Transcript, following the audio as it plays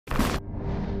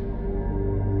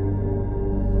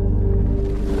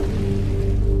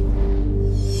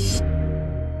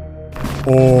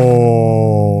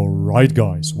Alright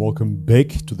guys, welcome back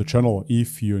to the channel.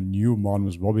 If you're new, my name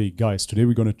is Robbie. Guys, today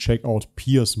we're gonna check out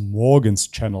Piers Morgan's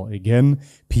channel again.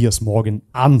 Piers Morgan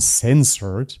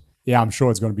Uncensored. Yeah, I'm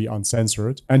sure it's gonna be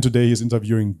uncensored. And today he's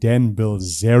interviewing Dan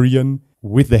Bilzerian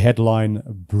with the headline,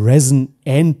 Brazen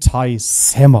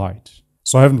Anti-Semite.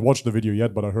 So I haven't watched the video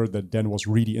yet, but I heard that Dan was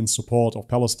really in support of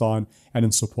Palestine and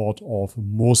in support of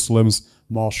Muslims,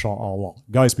 mashallah.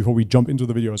 Guys, before we jump into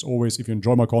the video, as always, if you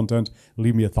enjoy my content,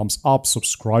 leave me a thumbs up,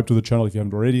 subscribe to the channel if you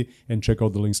haven't already, and check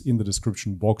out the links in the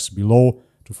description box below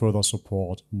to further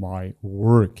support my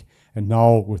work. And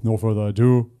now, with no further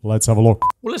ado, let's have a look.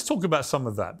 Well, let's talk about some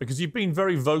of that, because you've been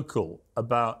very vocal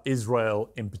about Israel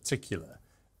in particular.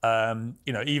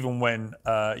 Even when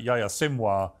Yahya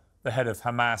Sinwar, the head of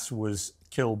Hamas, was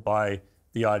killed by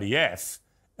the IDF,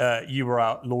 you were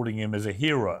out lauding him as a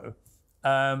hero.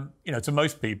 To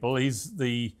most people, he's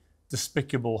the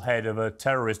despicable head of a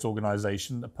terrorist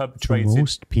organization that perpetrated on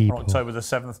October the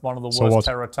 7th one of the worst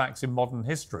terror attacks in modern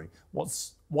history.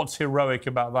 What's heroic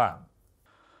about that?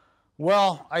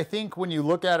 Well, I think when you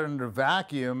look at it in a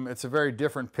vacuum, it's a very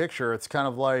different picture. It's kind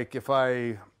of like if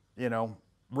I,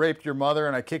 raped your mother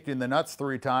and I kicked you in the nuts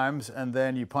 3 times and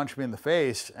then you punched me in the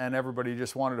face and everybody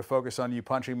just wanted to focus on you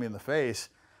punching me in the face.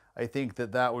 I think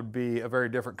that would be a very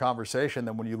different conversation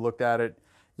than when you looked at it,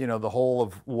 the whole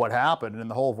of what happened. And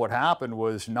the whole of what happened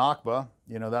was Nakba.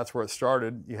 That's where it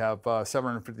started. You have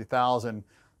 750,000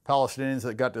 Palestinians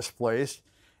that got displaced.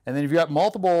 And then you've got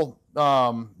multiple,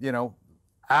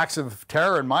 acts of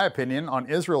terror, in my opinion, on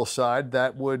Israel's side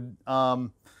that would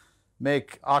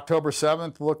make October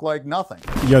 7th look like nothing.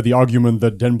 Yeah, the argument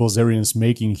that Dan Bilzerian is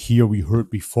making here we heard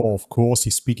before. Of course,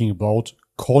 he's speaking about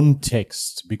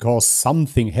context, because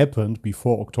something happened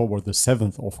before October the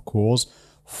 7th, of course,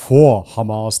 for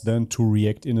Hamas then to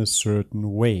react in a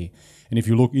certain way. And if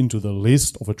you look into the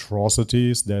list of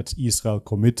atrocities that Israel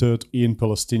committed in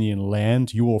Palestinian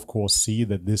land, you will of course see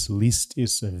that this list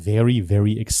is very,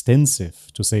 very extensive,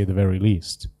 to say the very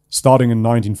least. Starting in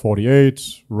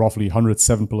 1948, roughly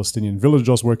 107 Palestinian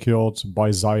villagers were killed by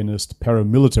Zionist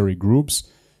paramilitary groups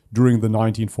during the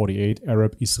 1948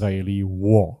 Arab-Israeli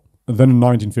War. And then in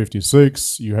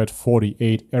 1956, you had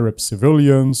 48 Arab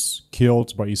civilians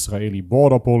killed by Israeli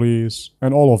border police.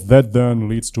 And all of that then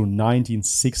leads to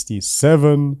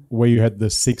 1967, where you had the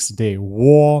Six-Day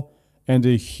War, and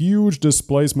a huge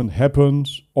displacement happened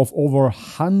of over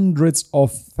hundreds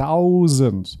of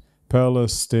thousands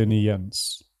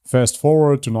Palestinians. Fast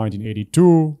forward to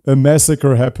 1982, a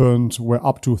massacre happened where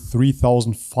up to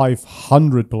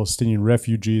 3,500 Palestinian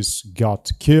refugees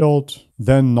got killed.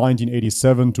 Then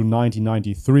 1987 to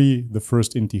 1993, the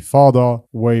first Intifada,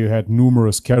 where you had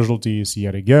numerous casualties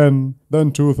yet again.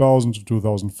 Then 2000 to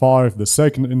 2005, the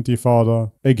second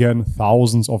Intifada, again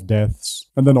thousands of deaths.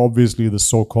 And then obviously the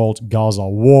so-called Gaza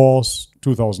wars,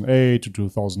 2008 to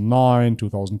 2009,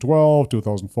 2012,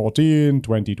 2014,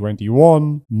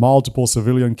 2021, multiple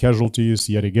civilian casualties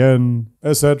yet again,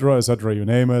 etc., you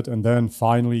name it. And then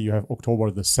finally you have October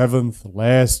the 7th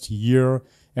last year,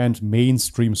 and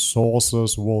mainstream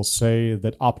sources will say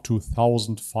that up to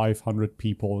 1,500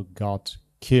 people got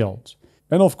killed.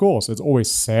 And of course, it's always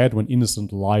sad when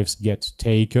innocent lives get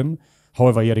taken.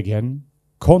 However, yet again,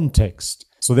 context.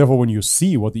 So therefore, when you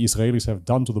see what the Israelis have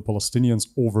done to the Palestinians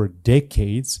over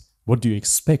decades, what do you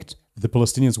expect? The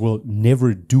Palestinians will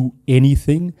never do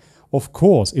anything? Of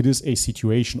course, it is a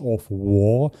situation of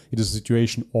war, it is a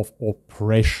situation of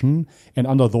oppression, and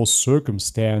under those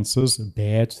circumstances,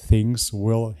 bad things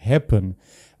will happen.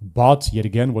 But yet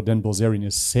again, what Dan Bilzerian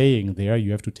is saying there,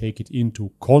 you have to take it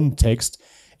into context,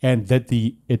 and that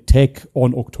the attack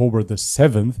on October the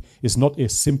 7th is not a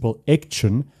simple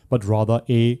action, but rather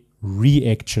a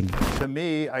reaction. To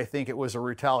me, I think it was a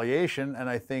retaliation, and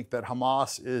I think that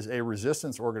Hamas is a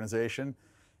resistance organization,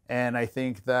 and I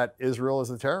think that Israel is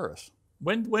a terrorist.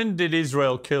 When did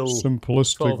Israel kill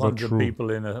 1,200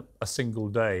 people in a single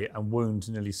day and wound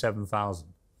nearly 7,000?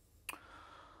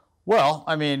 Well,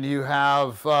 I mean, you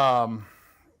have, Nakba,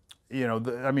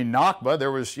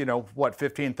 there was,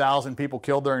 15,000 people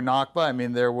killed during Nakba. I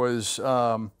mean, there was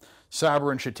Sabra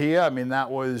and Shatila. I mean, that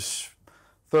was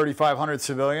 3,500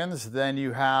 civilians. Then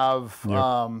you have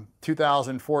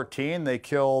 2014, they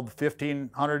killed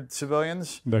 1,500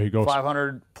 civilians. There you go.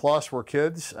 500 plus were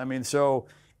kids. I mean, so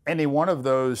any one of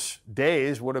those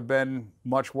days would have been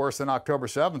much worse than October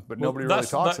 7th, but nobody really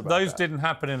talks about those that. Didn't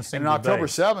happen in a single day. And October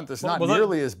 7th is not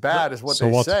nearly as bad as what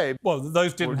they say. Well,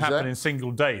 those didn't happen in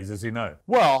single days, as you know.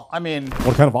 Well, I mean...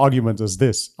 What kind of argument is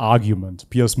this? Argument.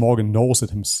 Piers Morgan knows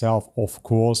it himself, of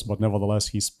course, but nevertheless,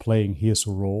 he's playing his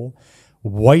role.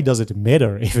 why does it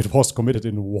matter if it was committed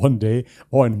in one day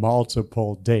or in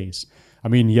multiple days? I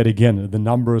mean, yet again, the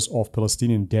numbers of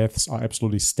Palestinian deaths are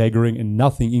absolutely staggering and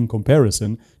nothing in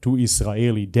comparison to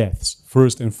Israeli deaths,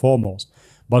 first and foremost.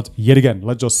 But yet again,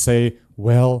 let's just say,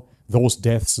 well, those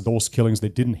deaths, those killings, they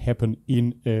didn't happen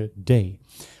in a day.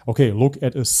 Okay, look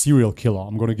at a serial killer.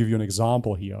 I'm going to give you an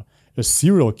example here. A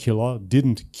serial killer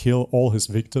didn't kill all his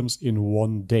victims in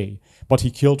one day, but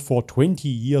he killed for 20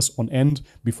 years on end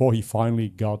before he finally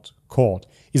got caught.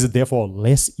 Is it therefore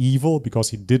less evil because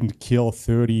he didn't kill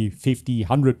 30, 50,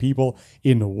 100 people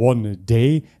in one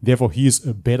day? Therefore, he is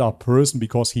a better person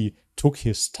because he took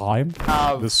his time?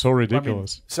 That's so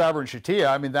ridiculous. Sabra and Shatila,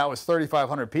 I mean, that was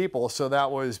 3,500 people, so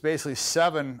that was basically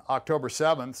 7 October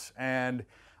 7ths, and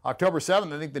October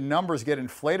 7th, I think the numbers get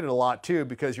inflated a lot too,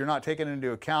 because you're not taking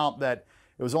into account that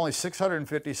it was only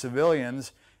 650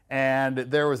 civilians, and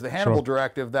there was the Hannibal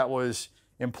Directive that was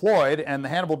employed, and the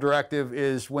Hannibal Directive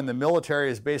is when the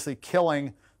military is basically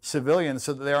killing civilians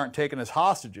so that they aren't taken as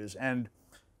hostages. And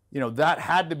you know, that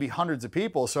had to be hundreds of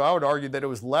people, so I would argue that it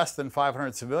was less than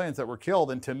 500 civilians that were killed,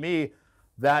 and to me,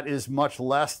 that is much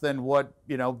less than what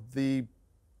the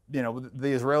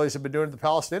Israelis have been doing to the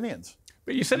Palestinians.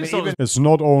 But you said it's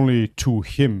not only to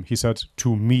him, he said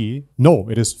to me. No,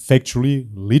 it is factually,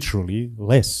 literally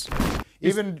less.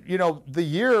 Even, the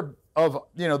year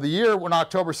when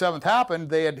October 7th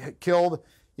happened, they had killed,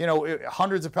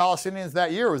 hundreds of Palestinians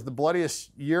that year. It was the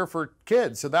bloodiest year for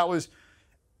kids. So that was,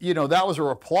 that was a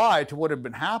reply to what had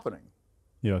been happening.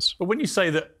 Yes. But when you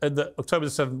say that October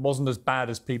the 7th wasn't as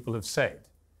bad as people have said,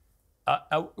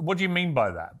 what do you mean by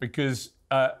that? Because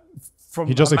from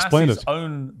he just explained Hamas's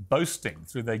own boasting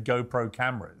through their GoPro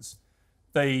cameras,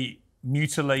 they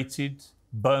mutilated,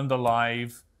 burned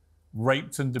alive,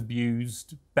 raped and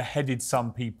abused, beheaded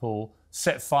some people,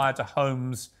 set fire to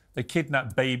homes, they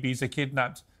kidnapped babies, they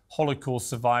kidnapped Holocaust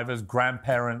survivors,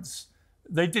 grandparents.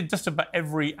 They did just about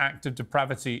every act of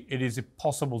depravity it is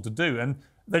possible to do. And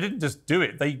they didn't just do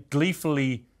it, they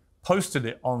gleefully posted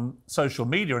it on social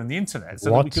media and the internet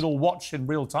so that we could all watch in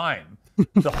real time.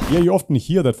 Yeah, you often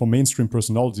hear that from mainstream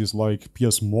personalities like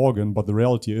Piers Morgan, but the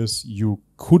reality is you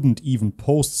couldn't even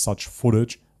post such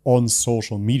footage on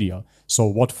social media. So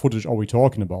what footage are we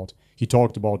talking about? He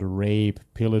talked about rape,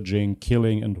 pillaging,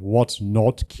 killing, and what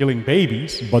not, killing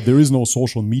babies, but there is no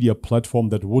social media platform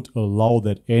that would allow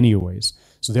that anyways.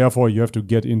 So therefore you have to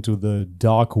get into the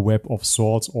dark web of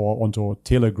sorts or onto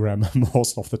Telegram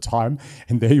most of the time,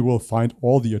 and there you will find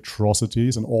all the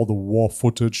atrocities and all the war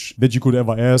footage that you could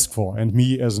ever ask for. And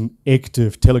me as an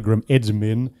active Telegram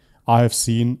admin, I have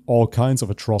seen all kinds of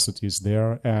atrocities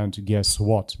there, and guess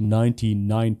what?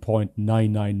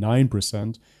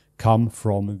 99.999% come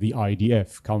from the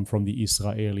IDF, come from the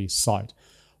Israeli side.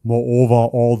 Moreover,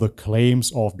 all the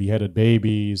claims of beheaded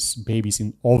babies, babies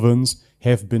in ovens,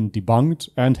 have been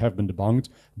debunked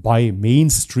by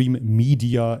mainstream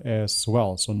media as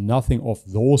well. So nothing of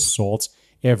those sorts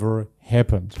ever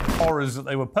happened. Horrors that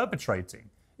they were perpetrating.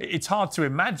 It's hard to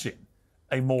imagine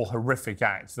a more horrific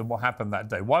act than what happened that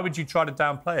day. Why would you try to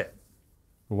downplay it?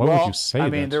 Why would you say that? I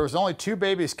mean, there was only 2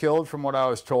 babies killed from what I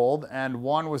was told, and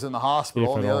one was in the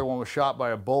hospital, and the other one was shot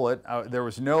by a bullet. There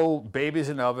was no babies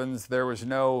in ovens. There was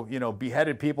no,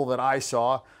 beheaded people that I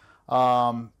saw.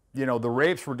 The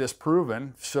rapes were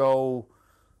disproven. So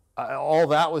all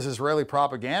that was Israeli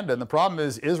propaganda. And the problem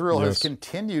is Israel has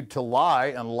continued to lie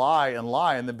and lie and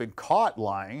lie, and they've been caught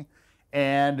lying.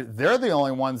 And they're the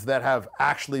only ones that have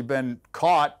actually been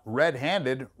caught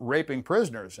red-handed raping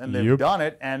prisoners. And they've done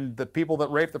it, and the people that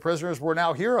raped the prisoners were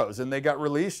now heroes, and they got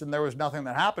released, and there was nothing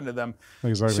that happened to them.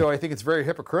 Exactly. So I think it's very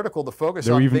hypocritical to focus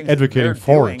on even things that they're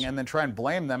doing and then try and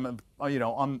blame them,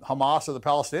 on Hamas or the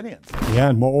Palestinians.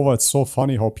 Yeah, and moreover, it's so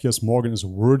funny how Piers Morgan is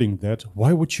wording that.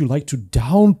 Why would you like to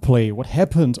downplay what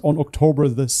happened on October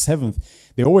the 7th?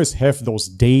 They always have those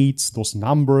dates, those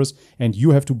numbers, and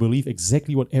you have to believe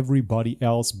exactly what everybody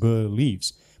else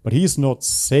believes. But he's not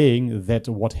saying that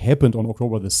what happened on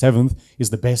October the 7th is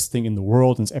the best thing in the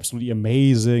world and it's absolutely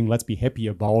amazing, let's be happy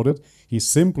about it. He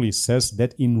simply says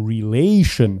that in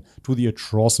relation to the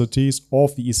atrocities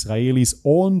of the Israelis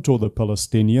onto the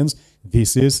Palestinians,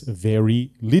 this is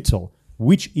very little,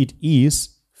 which it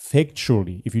is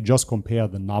factually. If you just compare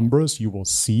the numbers, you will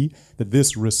see that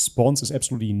this response is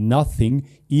absolutely nothing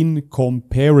in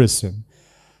comparison.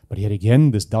 But yet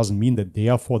again, this doesn't mean that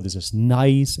therefore this is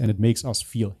nice and it makes us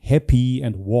feel happy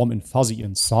and warm and fuzzy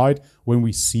inside when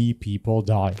we see people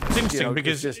die. It's interesting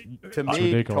because it's just, to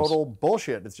me, ridiculous. Total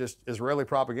bullshit. It's just Israeli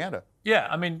propaganda. Yeah,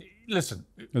 I mean, listen,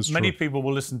 many people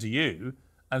will listen to you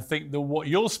and think that what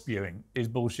you're spewing is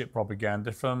bullshit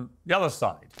propaganda from the other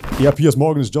side. Yeah, Piers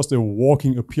Morgan is just a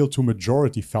walking appeal to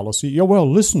majority fallacy. Yeah, well,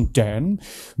 listen, Dan,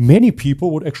 many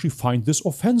people would actually find this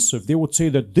offensive. They would say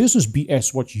that this is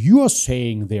BS, what you are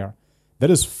saying there. That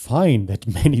is fine that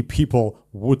many people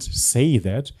would say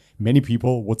that. Many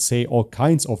people would say all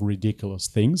kinds of ridiculous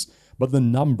things, but the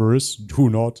numbers do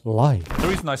not lie. The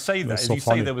reason I say that is so you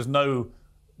funny. say there was no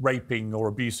raping or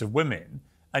abuse of women,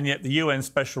 and yet the UN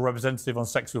Special Representative on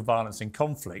Sexual Violence in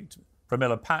Conflict,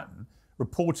 Pramila Patten,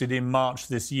 reported in March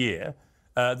this year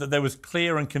that there was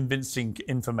clear and convincing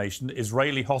information that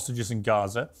Israeli hostages in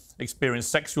Gaza experienced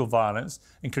sexual violence,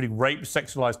 including rape,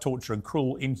 sexualized torture, and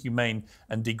cruel, inhumane,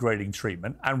 and degrading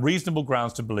treatment, and reasonable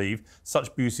grounds to believe such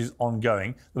abuse is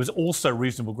ongoing. There was also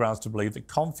reasonable grounds to believe that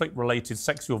conflict-related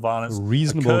sexual violence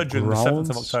occurred during the 7th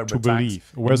of October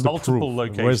attacks in multiple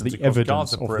locations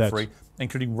across Gaza periphery,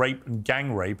 including rape and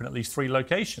gang rape in at least 3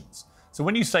 locations. So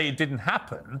when you say it didn't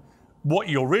happen, what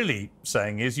you're really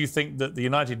saying is you think that the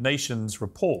United Nations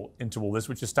report into all this,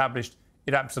 which established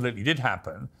it absolutely did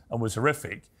happen and was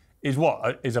horrific, is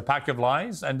what? Is a pack of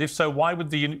lies? And if so, why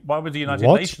would the United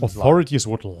Nations authorities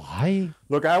would lie?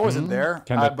 Look, I wasn't there,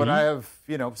 but be? I have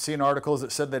seen articles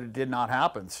that said that it did not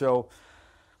happen. So,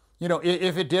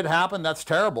 if it did happen, that's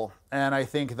terrible, and I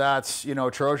think that's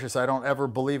atrocious. I don't ever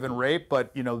believe in rape,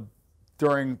 but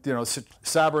during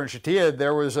Sabra and Shatia,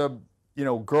 there was a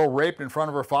girl raped in front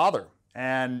of her father.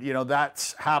 And,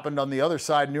 that's happened on the other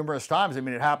side numerous times. I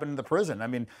mean, it happened in the prison. I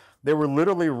mean, they were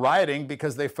literally rioting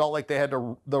because they felt like they had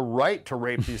the right to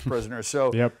rape these prisoners.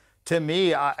 So Yep. to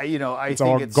me, I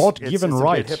think it's God-given it's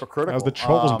right a bit hypocritical. as the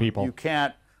chosen people. You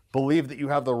can't believe that you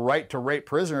have the right to rape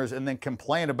prisoners and then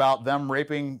complain about them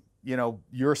raping,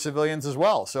 your civilians as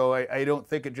well. So I don't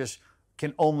think it just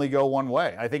can only go one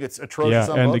way. I think it's atrocious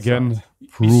on both sides.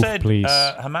 Proof, you said please.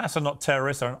 Hamas are not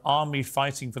terrorists, they're an army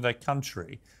fighting for their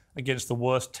country against the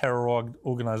worst terror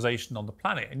organization on the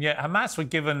planet. And yet Hamas were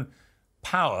given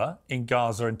power in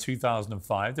Gaza in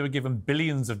 2005. They were given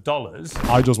billions of dollars.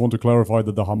 I just want to clarify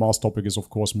that the Hamas topic is, of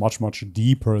course, much, much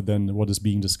deeper than what is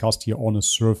being discussed here on a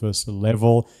surface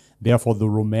level. Therefore, the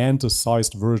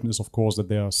romanticized version is, of course, that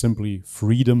they are simply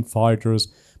freedom fighters.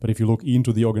 But if you look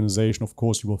into the organization, of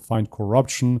course, you will find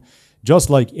corruption, just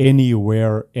like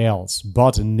anywhere else.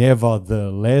 But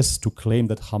nevertheless, to claim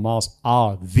that Hamas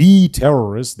are the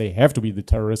terrorists, they have to be the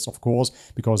terrorists, of course,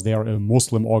 because they are a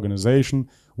Muslim organization,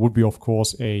 would be, of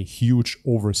course, a huge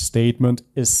overstatement,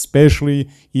 especially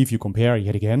if you compare,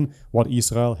 yet again, what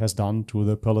Israel has done to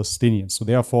the Palestinians. So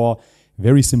therefore,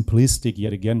 very simplistic,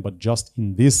 yet again, but just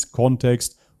in this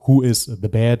context, who is the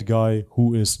bad guy,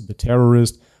 who is the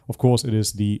terrorist? Of course, it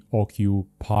is the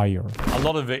occupier. A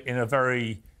lot of it in a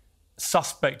very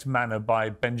suspect manner by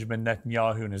Benjamin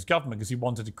Netanyahu and his government, because he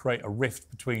wanted to create a rift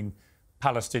between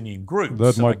Palestinian groups.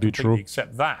 That might be true.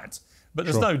 Accept that. But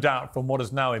there's no doubt from what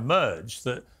has now emerged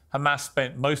that Hamas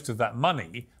spent most of that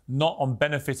money not on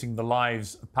benefiting the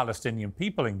lives of Palestinian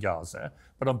people in Gaza,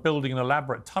 but on building an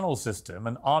elaborate tunnel system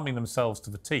and arming themselves to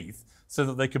the teeth so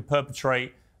that they could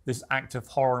perpetrate this act of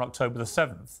horror on October the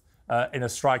 7th in a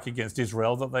strike against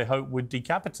Israel that they hope would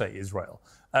decapitate Israel.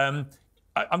 I'm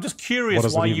just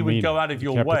curious why you would go out of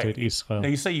your way. Now,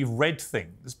 you say you've read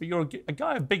things, but you're a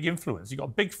guy of big influence. You've got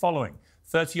a big following,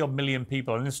 30-odd million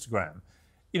people on Instagram.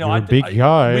 You're a big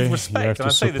guy. With respect, and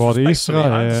I say this respectfully,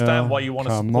 I understand why you want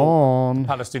to support the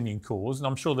Palestinian cause, and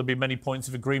I'm sure there'll be many points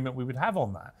of agreement we would have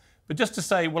on that. But just to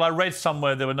say, well, I read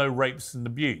somewhere there were no rapes and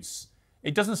abuse,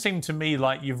 it doesn't seem to me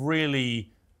like you've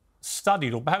really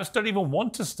studied, or perhaps don't even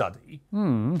want to study.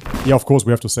 Yeah, of course,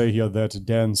 we have to say here that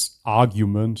Dan's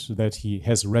argument that he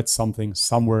has read something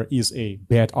somewhere is a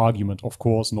bad argument, of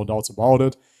course, no doubts about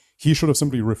it. He should have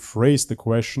simply rephrased the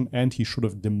question and he should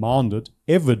have demanded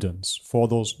evidence for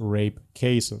those rape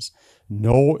cases.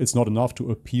 No, it's not enough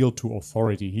to appeal to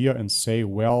authority here and say,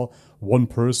 well, one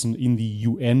person in the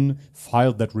UN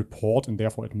filed that report and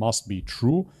therefore it must be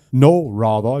true. No,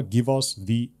 rather, give us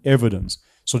the evidence.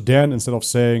 So Dan, instead of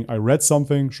saying, I read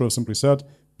something, should have simply said,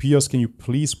 Piers, can you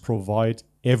please provide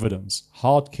evidence,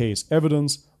 hard case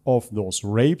evidence of those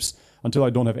rapes? Until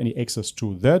I don't have any access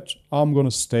to that, I'm going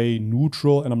to stay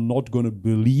neutral and I'm not going to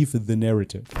believe the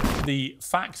narrative. The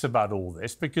facts about all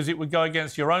this, because it would go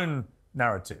against your own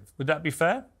narrative. Would that be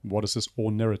fair? What is his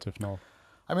own narrative now?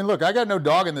 I mean, look, I got no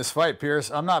dog in this fight,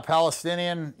 Piers. I'm not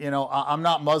Palestinian. I'm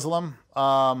not Muslim.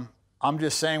 I'm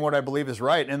just saying what I believe is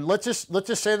right. And let's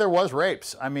just say there was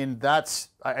rapes. I mean,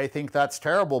 I think that's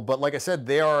terrible. But like I said,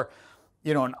 they are,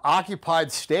 an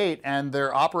occupied state and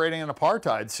they're operating in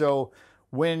apartheid. So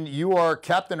when you are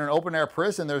kept in an open air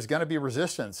prison, there's going to be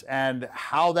resistance, and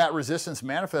how that resistance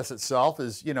manifests itself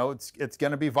is, it's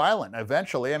going to be violent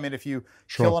eventually. I mean, if you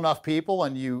kill enough people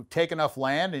and you take enough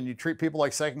land and you treat people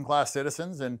like second-class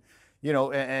citizens, and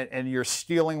and you're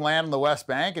stealing land in the West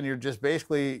Bank, and you're just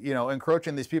basically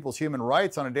encroaching these people's human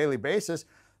rights on a daily basis,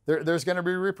 there's going to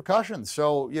be repercussions.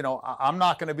 So I'm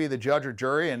not going to be the judge or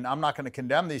jury, and I'm not going to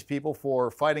condemn these people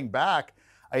for fighting back.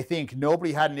 I think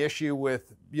nobody had an issue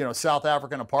with, South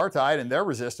African apartheid and their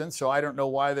resistance. So I don't know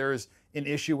why there's an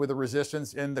issue with the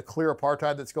resistance in the clear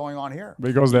apartheid that's going on here.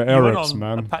 Because they're Arabs,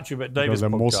 man. Patrick Bet David's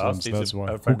podcast, Muslims, that's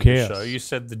why. Who cares? Show. You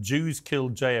said the Jews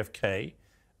killed JFK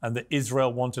and that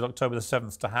Israel wanted October the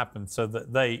 7th to happen so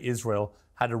that Israel,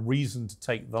 had a reason to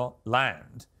take the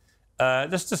land.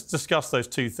 Let's just discuss those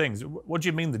two things. What do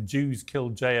you mean the Jews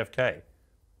killed JFK?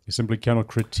 You simply cannot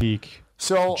critique.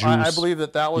 So I believe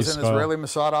that was an Israeli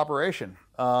Mossad operation,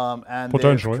 and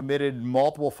they've committed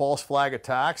multiple false flag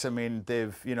attacks. I mean,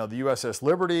 they've, the USS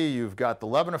Liberty, you've got the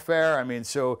Levin affair. I mean,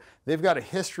 so they've got a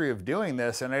history of doing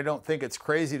this, and I don't think it's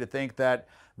crazy to think that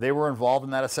they were involved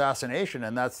in that assassination,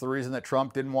 and that's the reason that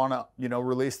Trump didn't want to,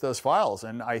 release those files.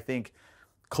 And I think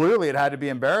clearly it had to be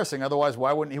embarrassing. Otherwise,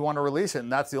 why wouldn't he want to release it?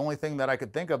 And that's the only thing that I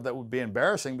could think of that would be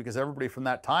embarrassing, because everybody from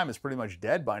that time is pretty much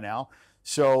dead by now.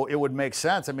 So it would make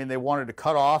sense. I mean, they wanted to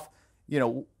cut off,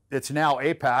 it's now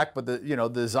AIPAC, but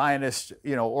the Zionist,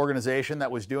 organization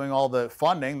that was doing all the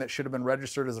funding that should have been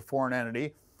registered as a foreign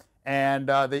entity. And,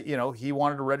 he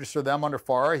wanted to register them under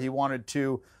FARA. He wanted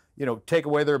to, take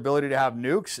away their ability to have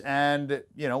nukes. And,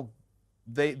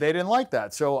 they didn't like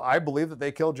that. So I believe that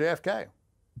they killed JFK.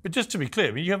 But just to be clear,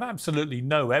 I mean, you have absolutely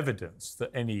no evidence that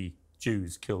any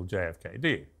Jews killed JFK, do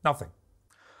you? Nothing.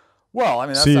 Well, I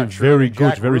mean, that's not true. Very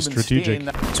good, very strategic.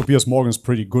 So Piers Morgan's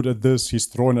pretty good at this. He's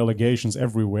throwing allegations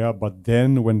everywhere, but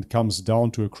then when it comes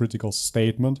down to a critical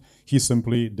statement, he's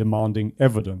simply demanding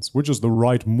evidence, which is the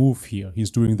right move here.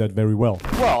 He's doing that very well.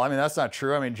 Well, I mean, that's not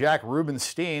true. I mean, Jack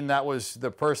Rubenstein, that was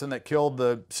the person that killed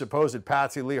the supposed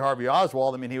Patsy Lee Harvey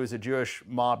Oswald. I mean, he was a Jewish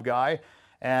mob guy.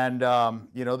 And,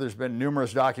 there's been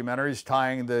numerous documentaries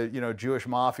tying the, Jewish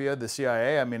mafia, the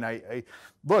CIA. I mean,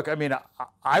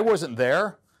 I wasn't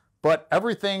there. But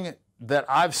everything that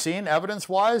I've seen,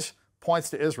 evidence-wise,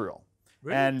 points to Israel.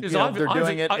 Really? And they're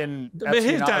doing it in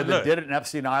Epstein Island. They did it in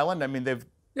Epstein Island. I mean, they've...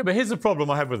 Yeah, but here's the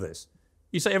problem I have with this.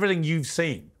 You say everything you've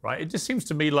seen, right? It just seems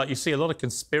to me like you see a lot of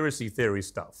conspiracy theory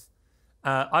stuff.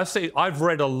 I've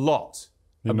read a lot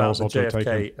about the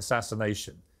JFK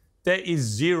assassination. There is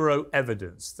zero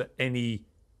evidence that any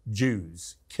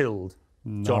Jews killed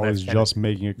John F. Kennedy. Just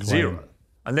making a claim. Zero.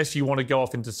 Unless you want to go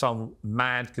off into some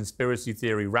mad conspiracy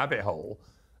theory rabbit hole.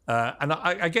 And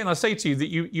I say to you that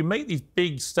you make these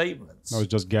big statements. No, it's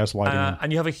just gaslighting.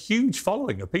 And you have a huge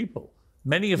following of people,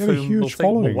 many of whom will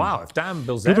think, well, wow, if Dan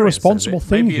Bilzerian You're the responsible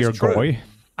thing here, Goy.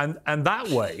 And that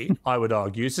way, I would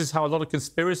argue, this is how a lot of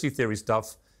conspiracy theory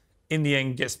stuff in the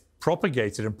end gets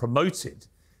propagated and promoted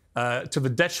to the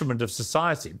detriment of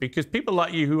society, because people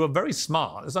like you who are very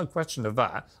smart, there's no question of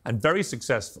that, and very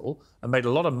successful and made a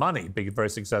lot of money being very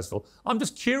successful. I'm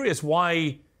just curious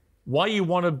why you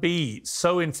want to be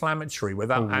so inflammatory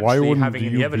without actually having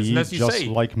any evidence. And as you say,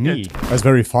 like me. That's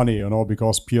very funny,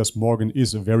 because Piers Morgan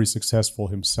is very successful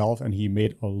himself, and he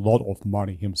made a lot of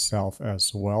money himself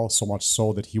as well, so much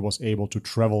so that he was able to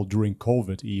travel during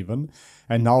COVID even.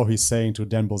 And now he's saying to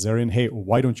Dan Bilzerian, hey,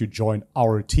 why don't you join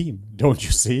our team? Don't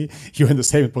you see? You're in the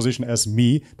same position as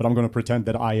me, but I'm going to pretend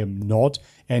that I am not,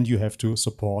 and you have to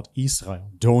support Israel.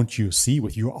 Don't you see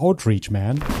with your outreach,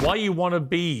 man? Why you want to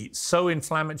be so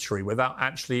inflammatory without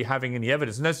actually having any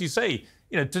evidence. And as you say,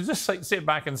 to just sit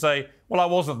back and say, well, I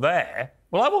wasn't there.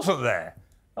 Well, I wasn't there.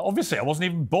 Obviously, I wasn't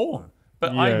even born.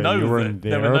 But yeah, I know you that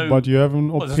there were no... But you have an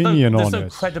opinion on it. There's no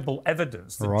credible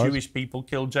evidence that Jewish people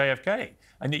killed JFK.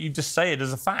 And yet you just say it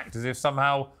as a fact, as if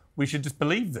somehow we should just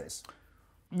believe this.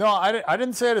 No, I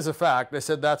didn't say it as a fact. I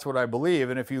said that's what I believe.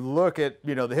 And if you look at,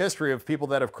 the history of people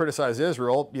that have criticized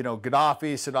Israel,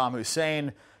 Gaddafi, Saddam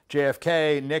Hussein,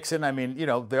 JFK, Nixon, I mean,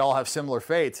 they all have similar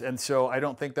fates. And so I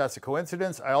don't think that's a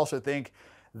coincidence. I also think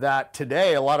that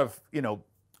today a lot of,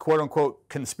 quote unquote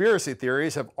conspiracy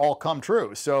theories have all come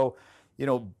true. So,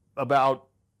 about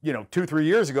 2-3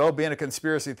 years ago, being a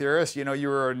conspiracy theorist, you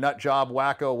were a nut job,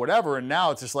 wacko, whatever. And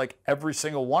now it's just like every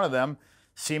single one of them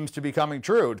seems to be coming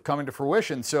true, coming to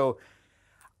fruition. So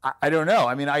I don't know.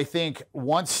 I mean, I think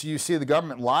once you see the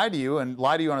government lie to you and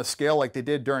lie to you on a scale like they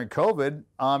did during COVID,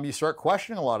 you start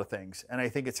questioning a lot of things. And I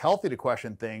think it's healthy to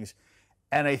question things.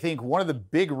 And I think one of the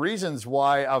big reasons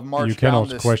why I've marched down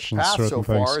this path so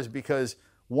far is because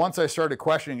once I started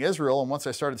questioning Israel and once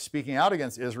I started speaking out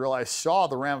against Israel, I saw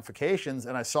the ramifications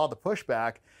and I saw the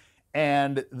pushback.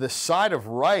 And the side of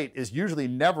right is usually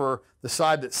never the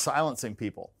side that's silencing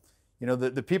people. You know,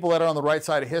 the people that are on the right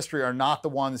side of history are not the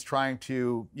ones trying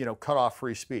to, you know, cut off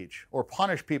free speech or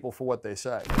punish people for what they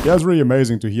say. Yeah, it's really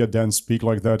amazing to hear Dan speak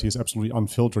like that. He's absolutely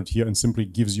unfiltered here and simply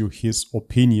gives you his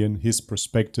opinion, his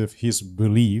perspective, his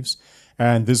beliefs.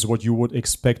 And this is what you would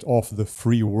expect of the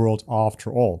free world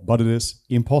after all. But it is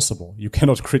impossible. You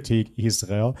cannot critique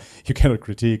Israel. You cannot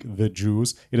critique the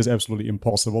Jews. It is absolutely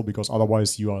impossible because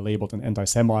otherwise you are labeled an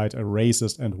anti-Semite, a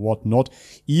racist and whatnot,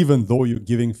 even though you're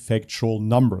giving factual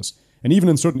numbers. And even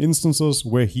in certain instances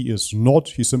where he is not,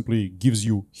 he simply gives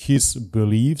you his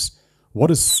beliefs. What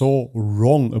is so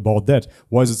wrong about that?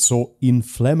 Why is it so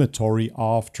inflammatory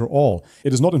after all?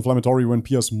 It is not inflammatory when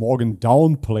Piers Morgan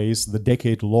downplays the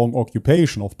decade-long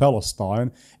occupation of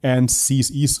Palestine and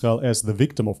sees Israel as the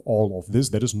victim of all of this.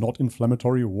 That is not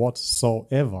inflammatory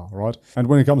whatsoever, right? And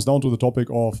when it comes down to the topic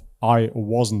of I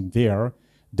wasn't there,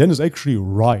 Dan is actually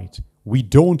right. We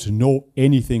don't know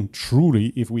anything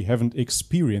truly if we haven't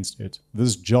experienced it. This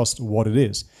is just what it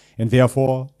is. And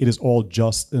therefore, it is all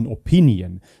just an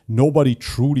opinion. Nobody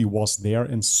truly was there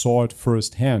and saw it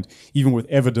firsthand, even with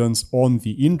evidence on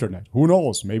the internet. Who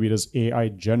knows? Maybe it is AI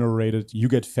generated. You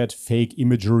get fed fake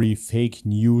imagery, fake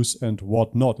news and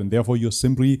whatnot. And therefore, you're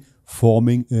simply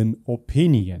forming an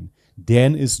opinion.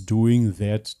 Dan is doing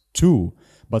that too.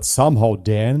 But somehow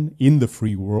Dan, in the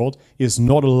free world, is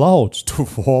not allowed to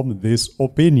form this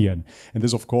opinion. And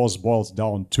this, of course, boils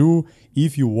down to,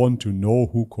 if you want to know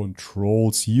who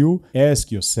controls you,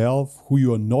 ask yourself who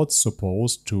you are not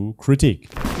supposed to critique.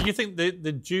 Do you think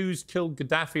the Jews killed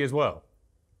Gaddafi as well?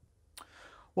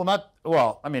 Well,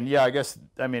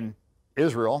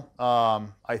 Israel.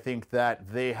 I think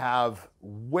that they have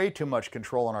way too much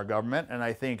control in our government, and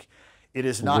I think it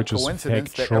is not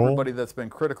coincidence that everybody that's been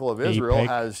critical of Israel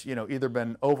has, you know, either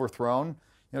been overthrown, you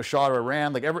know, Shah of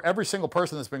Iran, like every single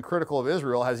person that's been critical of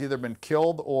Israel has either been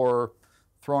killed or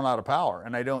thrown out of power.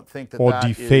 And I don't think that that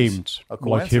defamed, is a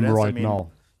coincidence. like him right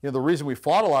now. You know, the reason we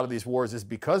fought a lot of these wars is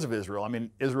because of Israel. I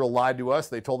mean, Israel lied to us.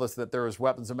 They told us that there was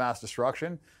weapons of mass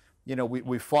destruction. You know,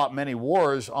 we fought many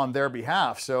wars on their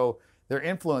behalf. So their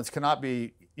influence cannot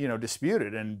be, you know,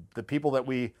 disputed. And the people that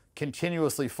we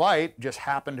continuously fight just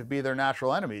happen to be their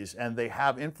natural enemies, and they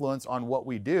have influence on what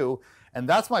we do. And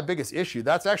that's my biggest issue.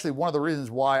 That's actually one of the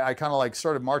reasons why I kind of like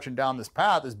started marching down this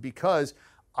path, is because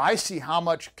I see how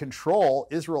much control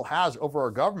Israel has over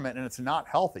our government, and it's not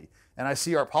healthy. And I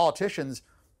see our politicians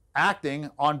acting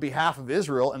on behalf of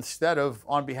Israel instead of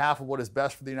on behalf of what is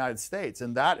best for the United States.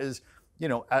 And that is, you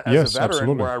know, as a veteran,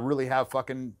 absolutely, where I really have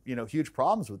fucking, you know, huge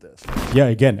problems with this. Yeah,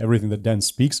 again, everything that Dan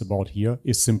speaks about here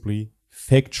is simply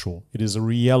factual. It is a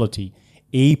reality.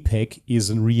 AIPAC is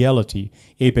a reality.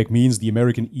 AIPAC means the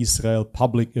American Israel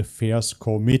Public Affairs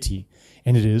Committee,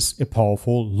 and it is a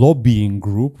powerful lobbying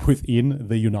group within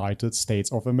the United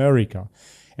States of America.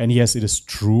 And yes, it is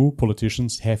true,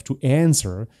 politicians have to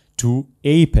answer to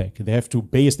AIPAC. They have to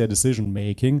base their decision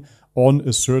making on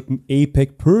a certain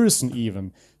AIPAC person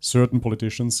even. Certain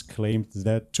politicians claimed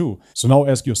that too. So now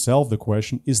ask yourself the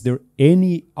question, is there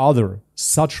any other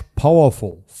such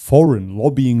powerful foreign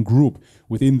lobbying group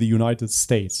within the United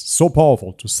States? So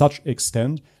powerful to such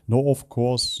extent? No, of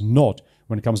course not.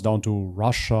 When it comes down to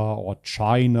Russia or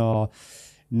China,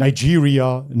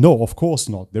 Nigeria, no, of course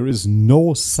not. There is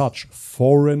no such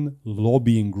foreign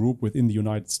lobbying group within the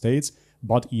United States.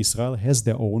 But Israel has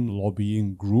their own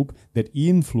lobbying group that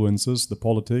influences the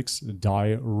politics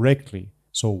directly.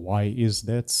 So why is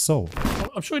that so?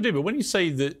 I'm sure you do, but when you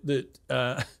say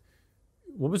that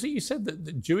what was it you said?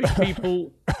 That Jewish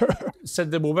people said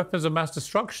there were weapons of mass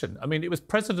destruction. I mean, it was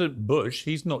President Bush.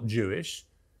 He's not Jewish.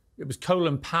 It was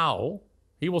Colin Powell.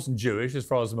 He wasn't Jewish, as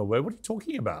far as I'm aware. What are you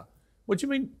talking about? What do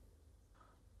you mean?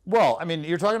 Well, I mean,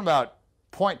 you're talking about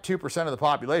 0.2% of the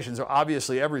population. So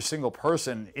obviously every single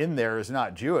person in there is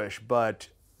not Jewish, but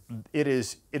it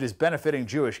is benefiting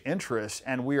Jewish interests,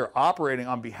 and we are operating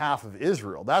on behalf of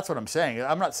Israel. That's what I'm saying.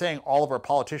 I'm not saying all of our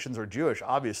politicians are Jewish,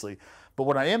 obviously, but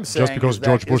what I am saying just because is that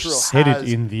George Bush Israel said it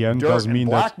in the end doesn't mean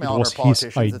that it was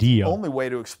his idea. It's the only way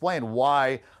to explain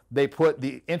why they put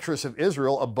the interests of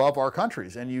Israel above our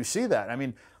countries, and you see that. I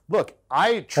mean, look,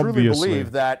 I truly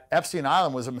believe that Epstein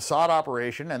Island was a Mossad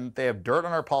operation, and they have dirt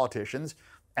on our politicians,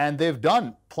 and they've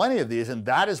done plenty of these, and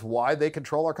that is why they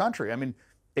control our country. I mean,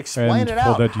 explain it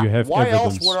out. Why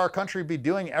else would our country be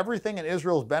doing everything in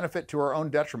Israel's benefit to our own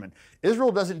detriment?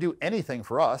 Israel doesn't do anything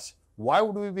for us. Why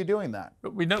would we be doing that?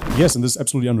 But we know. Yes, and this is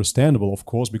absolutely understandable, of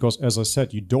course, because as I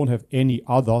said, you don't have any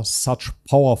other such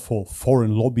powerful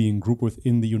foreign lobbying group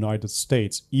within the United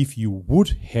States. If you would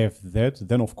have that,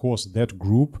 then of course that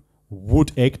group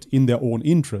would act in their own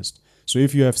interest. So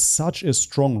if you have such a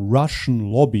strong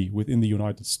Russian lobby within the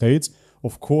United States,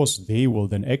 of course they will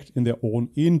then act in their own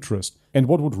interest. And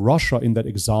what would Russia in that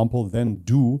example then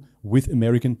do with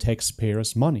American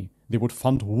taxpayers' money? They would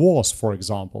fund wars, for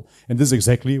example. And this is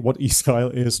exactly what Israel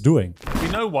is doing. We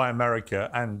know why America,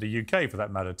 and the UK for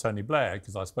that matter, Tony Blair,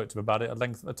 because I spoke to him about it at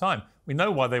length at the time, we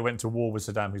know why they went to war with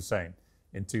Saddam Hussein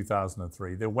in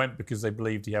 2003. They went because they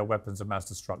believed he had weapons of mass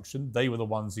destruction. They were the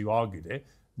ones who argued it.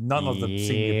 None of the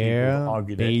senior people who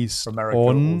argued it for America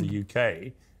or the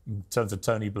UK, in terms of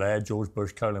Tony Blair, George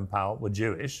Bush, Colin Powell, were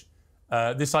Jewish.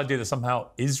 This idea that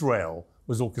somehow Israel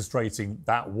was orchestrating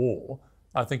that war,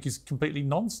 I think is completely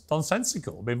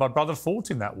nonsensical. I mean, my brother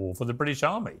fought in that war for the British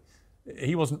Army.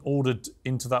 He wasn't ordered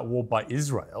into that war by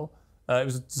Israel. It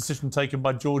was a decision taken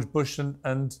by George Bush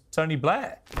and Tony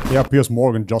Blair. Yeah, Piers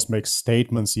Morgan just makes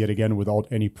statements yet again without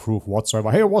any proof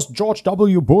whatsoever. Hey, it was George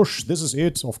W. Bush. This is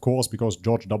it, of course, because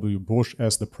George W. Bush,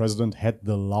 as the president, had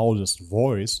the loudest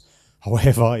voice.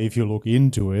 However, if you look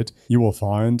into it, you will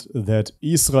find that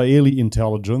Israeli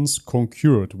intelligence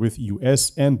concurred with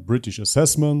US and British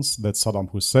assessments that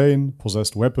Saddam Hussein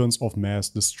possessed weapons of mass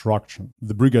destruction.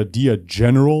 The Brigadier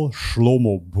General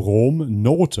Shlomo Brom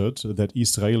noted that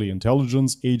Israeli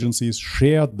intelligence agencies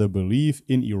shared the belief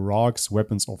in Iraq's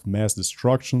weapons of mass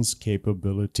destruction's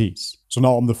capabilities. So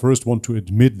now I'm the first one to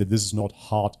admit that this is not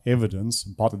hard evidence,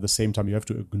 but at the same time you have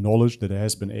to acknowledge that there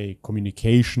has been a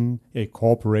communication, a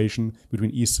cooperation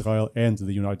between Israel and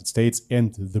the United States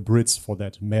and the Brits for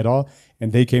that matter,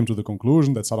 and they came to the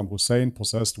conclusion that Saddam Hussein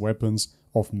possessed weapons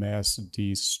of mass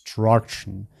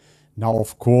destruction. Now,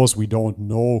 of course, we don't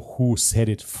know who said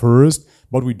it first,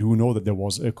 but we do know that there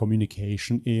was a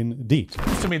communication indeed. It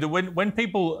seems to me that when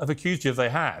people have accused you, if they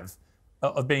have,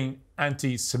 of being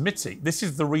anti-Semitic, this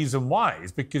is the reason why.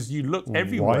 It's because you look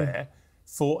everywhere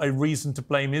for a reason to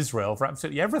blame Israel for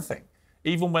absolutely everything,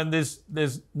 even when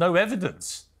there's no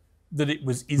evidence that it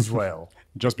was Israel.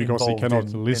 Just because he cannot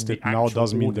list it now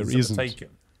doesn't mean there isn't.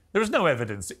 There is no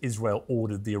evidence that Israel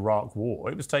ordered the Iraq war.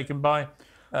 It was taken by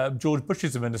George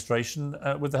Bush's administration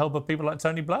with the help of people like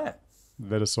Tony Blair.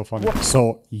 That is so funny.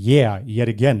 So, yeah, yet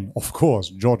again, of course,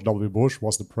 George W. Bush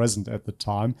was the president at the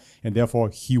time, and therefore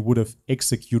he would have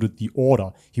executed the order.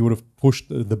 He would have pushed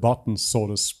the button, so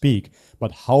to speak.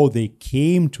 But how they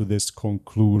came to this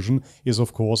conclusion is,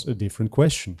 of course, a different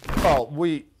question. Well,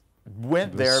 we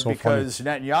went there because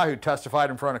Netanyahu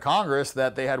testified in front of Congress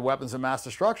that they had weapons of mass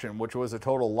destruction, which was a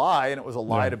total lie, and it was a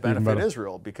lie to benefit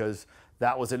Israel because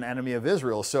that was an enemy of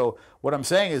Israel. So what I'm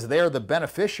saying is they are the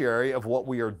beneficiary of what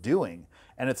we are doing,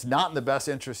 and it's not in the best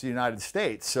interest of the United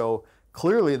States. So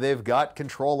clearly they've got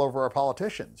control over our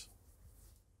politicians.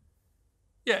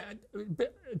 Yeah,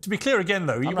 to be clear again,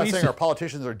 though, I'm not saying our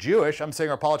politicians are Jewish. I'm saying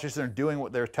our politicians are doing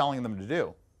what they're telling them to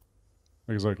do.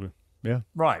 Exactly. Yeah.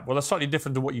 Right. Well, that's slightly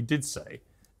different to what you did say.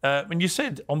 And you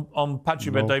said on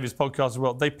Patrick Ben Davis' podcast as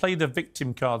well, they play the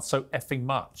victim card so effing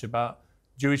much about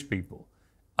Jewish people.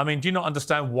 I mean, do you not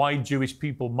understand why Jewish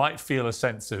people might feel a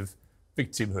sense of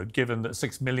victimhood, given that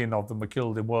 6 million of them were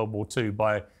killed in World War II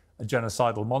by a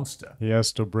genocidal monster? He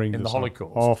has to bring in the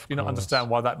Holocaust. Do you not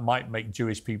understand why that might make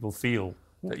Jewish people feel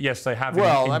that, yes, they have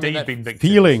indeed been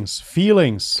victims?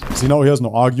 Feelings. See, now he has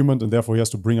no argument, and therefore he has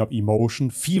to bring up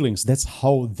emotion. Feelings, that's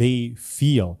how they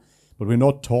feel. But we're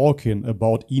not talking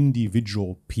about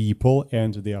individual people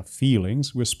and their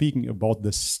feelings. We're speaking about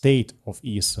the state of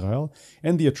Israel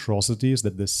and the atrocities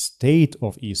that the state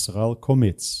of Israel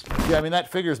commits. Yeah, I mean,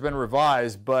 that figure's been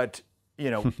revised, but, you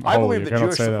know, I believe that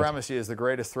Jewish supremacy is the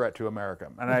greatest threat to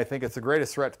America. And I think it's the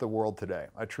greatest threat to the world today.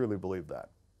 I truly believe that.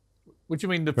 What do you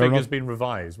mean the figure's been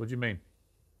revised? What do you mean?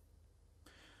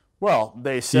 Well,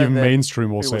 they said even that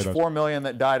mainstream will it say was that 4 million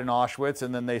that died in Auschwitz,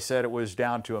 and then they said it was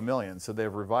down to 1 million. So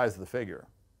they've revised the figure.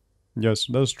 Yes,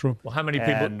 that's true. Well, how many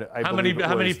people? How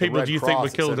many people do you think were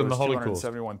killed in the Holocaust?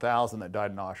 271,000 that died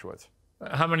in Auschwitz.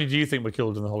 How many do you think were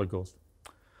killed in the Holocaust?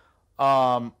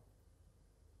 I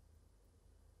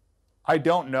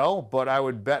don't know, but I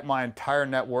would bet my entire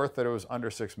net worth that it was under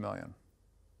 6 million.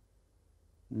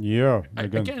 Yeah,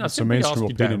 again it's a mainstream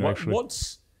opinion, actually.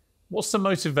 What's the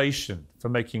motivation for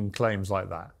making claims like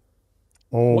that?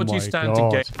 Oh, what do you stand to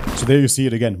gain? So there you see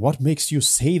it again. What makes you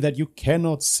say that you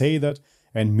cannot say that?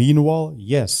 And meanwhile,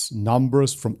 yes,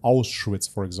 numbers from Auschwitz,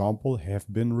 for example, have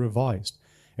been revised.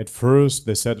 At first,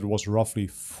 they said it was roughly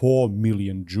 4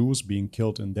 million Jews being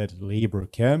killed in that labor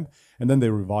camp, and then they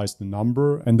revised the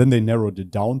number, and then they narrowed it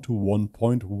down to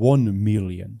 1.1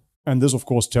 million. And this, of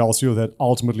course, tells you that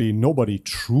ultimately nobody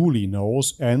truly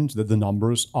knows and that the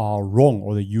numbers are wrong,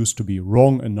 or they used to be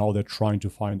wrong, and now they're trying to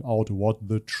find out what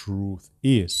the truth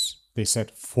is. They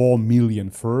said 4 million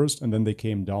first, and then they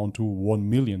came down to 1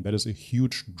 million. That is a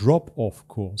huge drop, of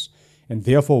course. And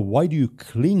therefore, why do you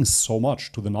cling so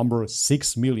much to the number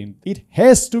 6 million? It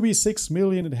has to be 6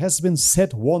 million. It has been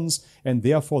said once, and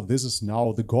therefore this is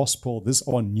now the gospel. This is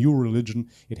our new religion.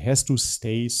 It has to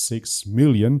stay 6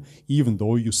 million, even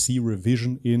though you see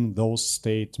revision in those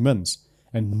statements.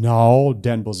 And now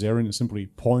Dan Bilzerian is simply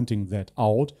pointing that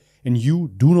out, and you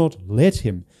do not let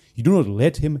him. You do not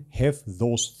let him have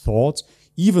those thoughts,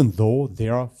 even though they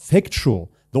are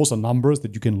factual. Those are numbers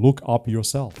that you can look up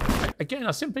yourself. Again,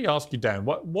 I simply ask you, Dan,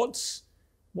 what's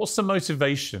the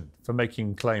motivation for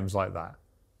making claims like that?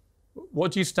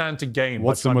 What do you stand to gain?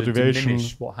 What's the motivation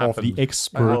of the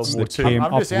experts that came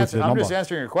up with the number? I'm just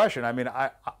answering your question. I mean,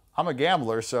 I'm a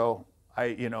gambler, so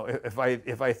if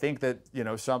I think that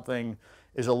something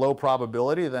is a low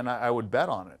probability, then I would bet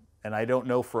on it. And I don't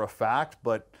know for a fact,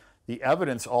 but the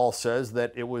evidence all says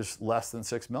that it was less than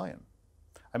 6 million.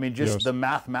 I mean, just the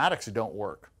mathematics don't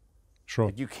work. Sure.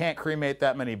 Like, you can't cremate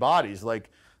that many bodies. Like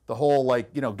the whole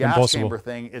gas chamber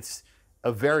thing, it's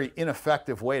a very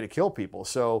ineffective way to kill people.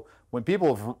 So when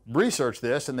people have researched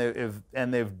this and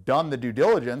they've done the due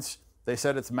diligence, they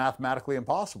said it's mathematically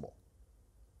impossible.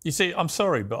 You see, I'm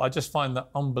sorry, but I just find that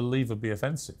unbelievably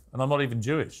offensive. And I'm not even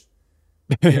Jewish.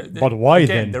 But why again,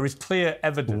 then? There is clear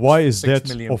evidence. Why is that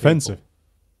offensive? People,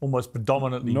 almost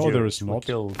predominantly no, Jewish, there is not.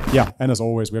 Killed. Yeah, and as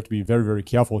always, we have to be very, very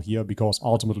careful here because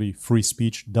ultimately free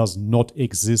speech does not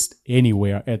exist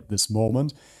anywhere at this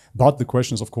moment. But the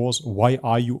question is, of course, why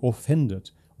are you offended?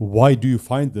 Why do you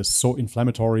find this so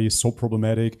inflammatory, so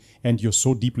problematic, and you're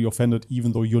so deeply offended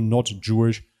even though you're not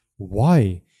Jewish?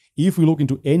 Why? If we look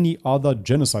into any other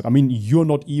genocide, I mean, you're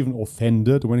not even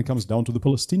offended when it comes down to the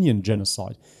Palestinian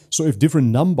genocide. So if different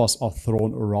numbers are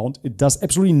thrown around, it does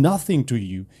absolutely nothing to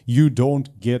you. You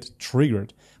don't get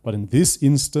triggered. But in this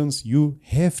instance, you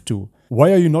have to.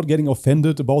 Why are you not getting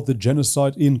offended about the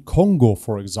genocide in Congo,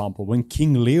 for example, when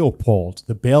King Leopold,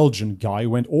 the Belgian guy,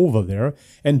 went over there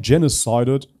and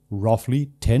genocided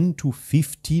roughly 10 to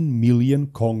 15 million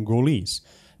Congolese?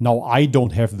 Now, I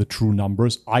don't have the true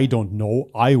numbers. I don't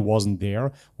know. I wasn't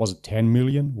there. Was it 10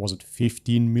 million? Was it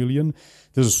 15 million?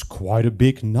 This is quite a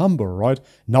big number, right?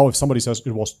 Now, if somebody says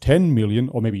it was 10 million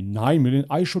or maybe 9 million,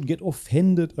 I should get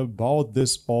offended about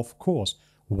this, of course.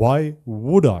 Why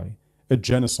would I? A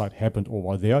genocide happened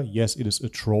over there. Yes, it is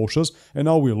atrocious. And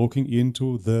now we're looking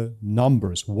into the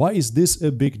numbers. Why is this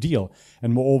a big deal?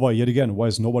 And moreover, yet again, why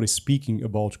is nobody speaking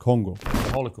about Congo?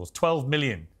 The Holocaust. 12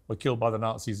 million were killed by the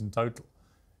Nazis in total.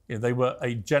 They were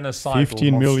a genocidal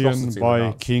 15 million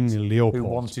by King Leopold. Who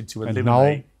wanted to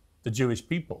eliminate the Jewish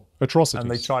people. Atrocities. And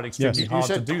they tried extremely hard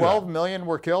to do that. You said 12 million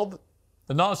were killed?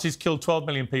 The Nazis killed 12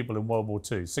 million people in World War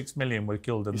II. 6 million were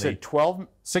killed in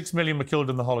 6 million were killed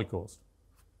in the Holocaust.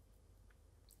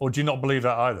 Or do you not believe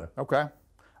that either? Okay.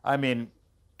 I mean,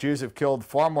 Jews have killed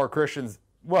far more Christians.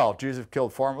 Well, Jews have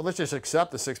killed far more. Let's just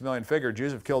accept the 6 million figure.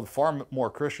 Jews have killed far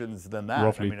more Christians than that.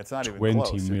 Roughly I mean, it's not even 20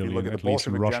 close. million, if you look at the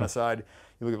Bolshevik genocide,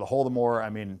 you look at the Holodomor, I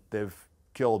mean, they've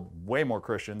killed way more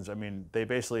Christians. I mean, they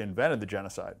basically invented the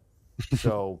genocide.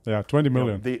 So yeah, 20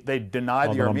 million. They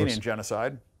denied the Armenian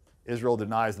genocide. Israel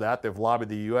denies that. They've lobbied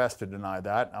the U.S. to deny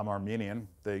that. I'm Armenian.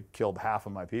 They killed half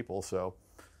of my people, so...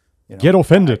 Get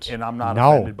offended. And I'm not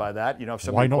offended by that. If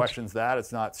somebody Why not? questions that,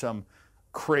 it's not some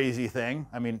crazy thing.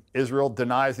 I mean, Israel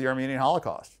denies the Armenian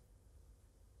Holocaust.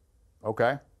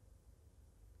 Okay.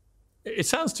 It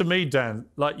sounds to me, Dan,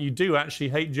 like you do actually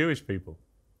hate Jewish people.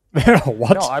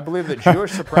 What? No, I believe that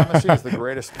Jewish supremacy is the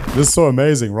greatest. This is so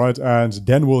amazing, right? And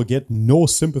Dan will get no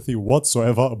sympathy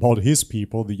whatsoever about his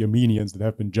people, the Armenians that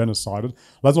have been genocided.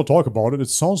 Let's not talk about it. It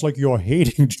sounds like you're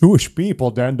hating Jewish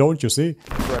people, Dan, don't you see?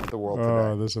 Threat to the world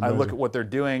today. This is I amazing. look at what they're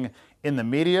doing in the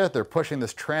media. They're pushing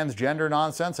this transgender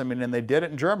nonsense. I mean, and they did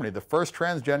it in Germany. The first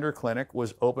transgender clinic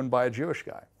was opened by a Jewish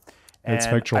guy. It's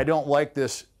And factual. I don't like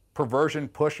this perversion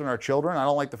pushed on our children. I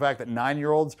don't like the fact that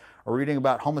 9-year-olds are reading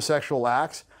about homosexual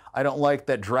acts. I don't like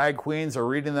that drag queens are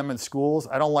reading them in schools.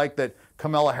 I don't like that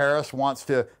Kamala Harris wants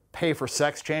to pay for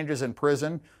sex changes in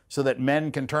prison so that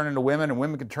men can turn into women and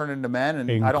women can turn into men.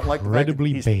 And I don't like the fact that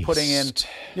he's putting in,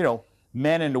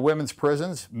 men into women's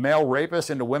prisons, male rapists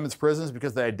into women's prisons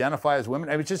because they identify as women.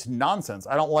 I mean, it's just nonsense.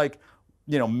 I don't like,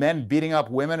 men beating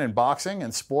up women in boxing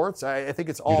and sports. I think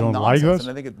it's all nonsense.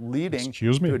 And I think it's leading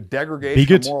to a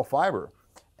degradation of moral fiber.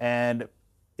 And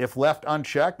if left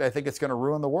unchecked, I think it's going to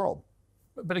ruin the world.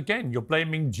 But again, you're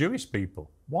blaming Jewish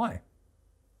people. Why?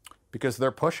 Because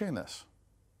they're pushing this.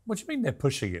 What do you mean they're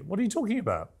pushing it? What are you talking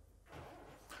about?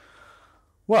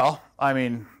 Well, I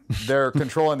mean, they're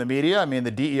controlling the media. I mean,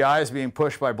 the DEI is being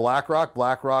pushed by BlackRock.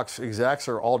 BlackRock's execs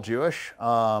are all Jewish.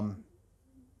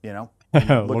 You know, look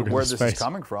at where this is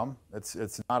coming from.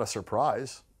 It's not a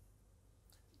surprise.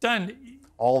 Dan,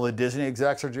 all the Disney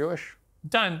execs are Jewish.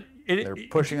 Dan, they're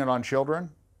pushing it on children.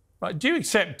 Right? Do you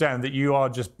accept, Dan, that you are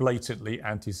just blatantly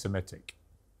anti-Semitic?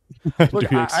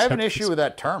 Look, I have an issue with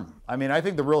that term. I mean, I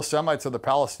think the real Semites are the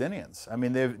Palestinians. I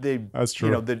mean, that's true.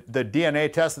 You know, the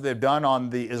DNA test that they've done on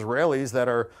the Israelis that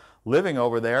are living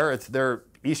over there, they're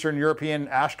Eastern European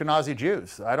Ashkenazi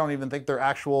Jews. I don't even think they're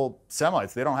actual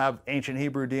Semites. They don't have ancient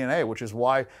Hebrew DNA, which is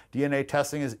why DNA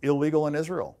testing is illegal in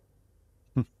Israel.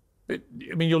 I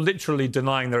mean, you're literally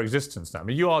denying their existence now. I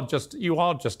mean, you are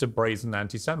just a brazen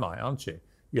anti-Semite, aren't you?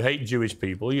 You hate Jewish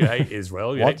people, you hate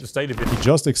Israel, you hate the state of Israel. He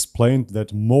just explained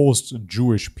that most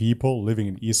Jewish people living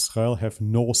in Israel have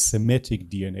no Semitic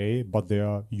DNA, but they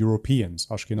are Europeans,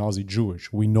 Ashkenazi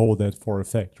Jewish. We know that for a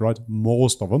fact, right?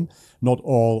 Most of them, not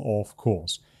all, of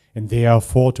course. And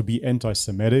therefore, to be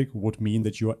anti-Semitic would mean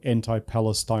that you are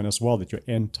anti-Palestine as well, that you're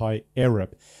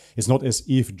anti-Arab. It's not as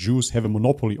if Jews have a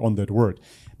monopoly on that word.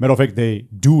 Matter of fact, they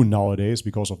do nowadays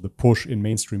because of the push in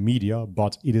mainstream media,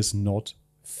 but it is not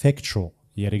factual.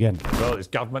 Yet again. Well, it's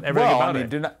government, everything about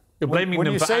it. You're blaming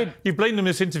them you blame them in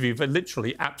this interview for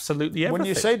literally absolutely everything. When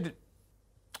you say,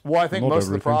 well, I think most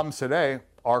of the problems today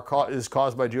is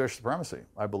caused by Jewish supremacy.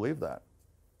 I believe that.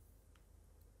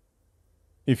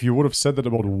 If you would have said that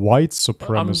about white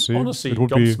supremacy, honestly, it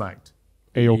would be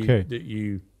A-okay. That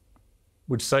you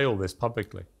would say all this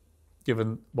publicly,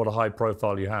 given what a high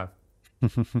profile you have.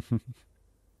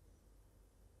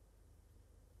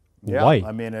 Yeah, why?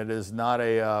 I mean, it is not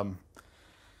a...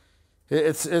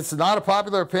 It's not a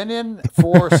popular opinion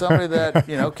for somebody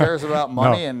that cares about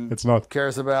money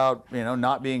cares about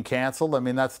not being canceled. I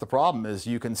mean, that's the problem. Is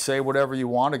you can say whatever you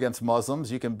want against Muslims.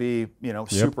 You can be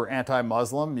super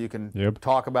anti-Muslim. You can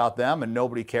talk about them and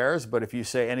nobody cares. But if you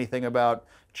say anything about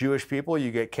Jewish people,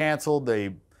 you get canceled.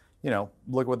 They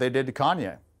look what they did to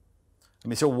Kanye. I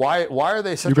mean, so why are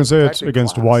they such? You can say it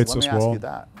against whites as well. Let me ask you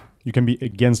that. You can be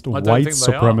against white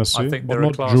supremacy, I think but they're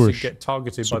not a class Jewish that get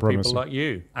targeted supremacy. by people like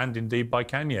you, and indeed by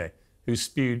Kanye, who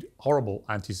spewed horrible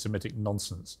anti-Semitic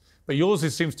nonsense. But yours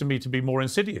seems to me to be more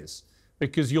insidious,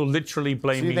 because you're literally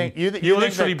blaming... So you think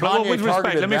that Kanye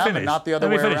targeted them and not the other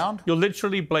way around? You're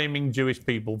literally blaming Jewish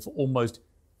people for almost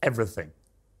everything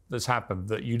that's happened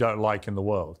that you don't like in the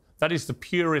world. That is the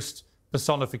purest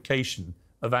personification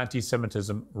of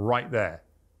anti-Semitism right there.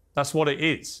 That's what it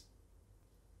is.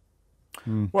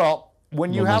 Well,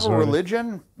 when you have a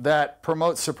religion that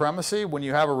promotes supremacy, when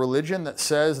you have a religion that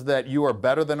says that you are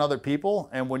better than other people,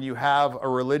 and when you have a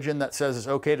religion that says it's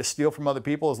okay to steal from other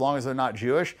people as long as they're not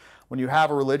Jewish, when you have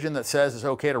a religion that says it's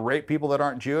okay to rape people that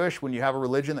aren't Jewish, when you have a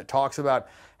religion that talks about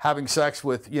having sex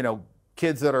with,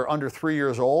 kids that are under 3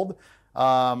 years old,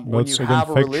 when you have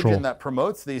a religion that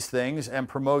promotes these things and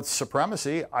promotes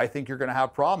supremacy, I think you're going to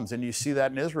have problems. And you see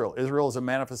that in Israel. Israel is a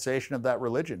manifestation of that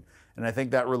religion. And I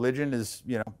think that religion is,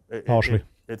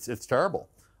 it's terrible.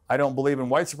 I don't believe in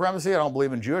white supremacy. I don't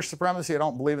believe in Jewish supremacy. I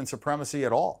don't believe in supremacy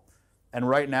at all. And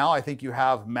right now, I think you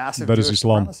have massive Jewish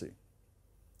supremacy.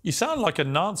 You sound like a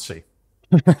Nazi.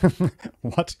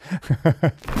 What?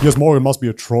 Piers Morgan must be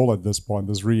a troll at this point.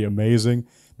 This is really amazing,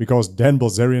 because Dan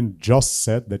Bilzerian just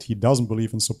said that he doesn't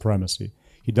believe in supremacy.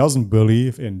 He doesn't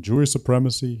believe in Jewish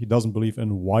supremacy. He doesn't believe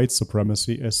in white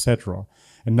supremacy, etc.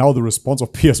 And now the response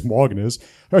of Piers Morgan is,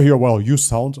 oh, yeah, well, you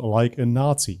sound like a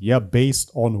Nazi. Yeah,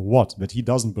 based on what? That he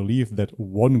doesn't believe that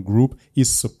one group is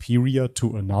superior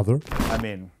to another? I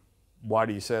mean, why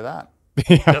do you say that?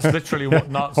 That's literally what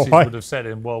Nazis would have said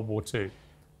in World War II.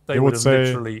 They would have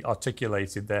literally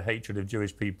articulated their hatred of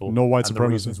Jewish people no white and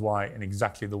supremacy. The reasons why in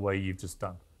exactly the way you've just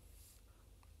done.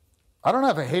 I don't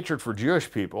have a hatred for Jewish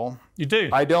people. You do?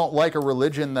 I don't like a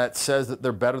religion that says that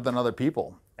they're better than other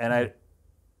people. And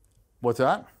what's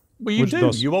that? Well, you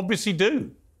do. You obviously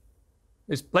do.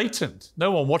 It's blatant.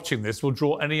 No one watching this will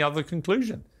draw any other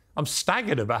conclusion. I'm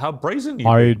staggered about how brazen you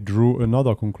are. I drew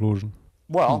another conclusion.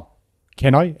 Well,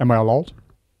 can I? Am I allowed?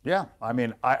 Yeah, I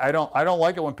mean, I don't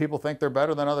like it when people think they're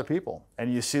better than other people,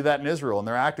 and you see that in Israel, and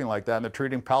they're acting like that, and they're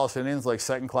treating Palestinians like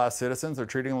second-class citizens. They're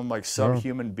treating them like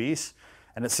subhuman beasts,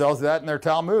 and it sells that in their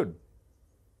Talmud.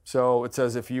 So it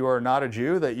says if you are not a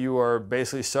Jew, that you are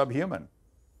basically subhuman.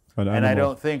 And I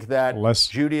don't think that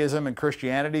Judaism and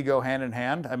Christianity go hand in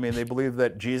hand. I mean, they believe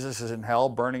that Jesus is in hell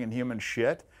burning in human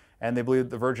shit, and they believe that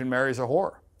the Virgin Mary is a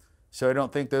whore. So I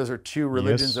don't think those are two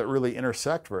religions Yes. that really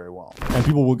intersect very well. And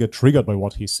people will get triggered by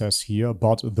what he says here,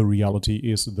 but the reality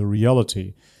is the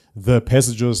reality. The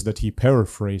passages that he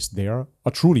paraphrased there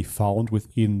are truly found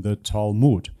within the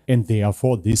Talmud, and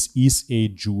therefore this is a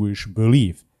Jewish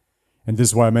belief. And this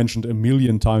is why I mentioned a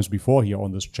million times before here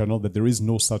on this channel that there is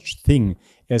no such thing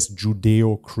as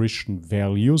Judeo-Christian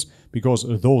values, because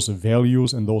those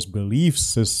values and those belief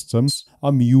systems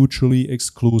are mutually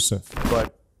exclusive.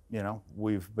 But, you know,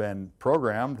 we've been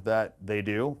programmed that they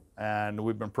do, and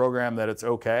we've been programmed that it's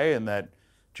okay and that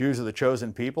Jews are the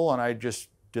chosen people, and I just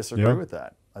disagree with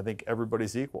that. I think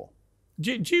everybody's equal.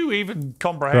 Do you even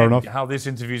comprehend how this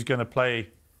interview is going to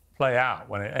play out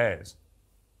when it airs?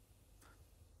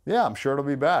 Yeah, I'm sure it'll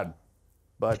be bad.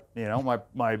 But, you know,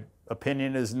 my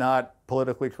opinion is not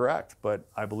politically correct, but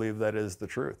I believe that is the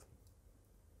truth.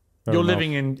 You're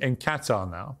living in Qatar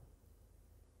now.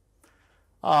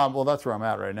 Well, that's where I'm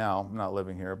at right now. I'm not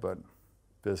living here, but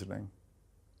visiting.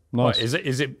 Nice. Well,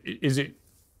 is it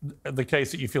the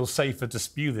case that you feel safer to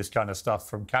spew this kind of stuff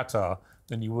from Qatar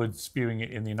than you would spewing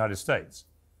it in the United States?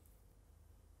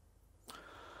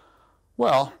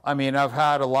 Well, I mean, I've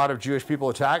had a lot of Jewish people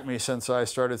attack me since I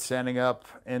started standing up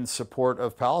in support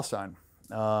of Palestine.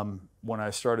 When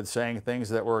I started saying things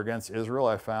that were against Israel,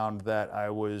 I found that I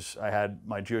had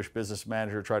my Jewish business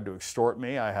manager tried to extort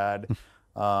me. I had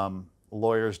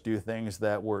lawyers do things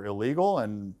that were illegal,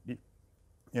 and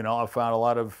you know, I found a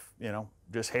lot of, you know,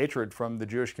 just hatred from the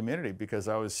Jewish community because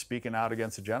I was speaking out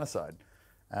against a genocide,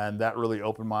 and that really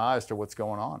opened my eyes to what's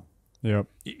going on. Yeah.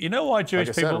 You know why Jewish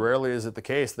like I people... said, rarely is it the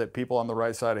case that people on the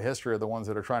right side of history are the ones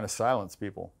that are trying to silence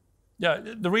people. Yeah,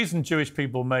 the reason Jewish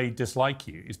people may dislike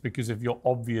you is because of your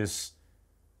obvious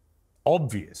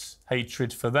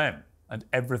hatred for them and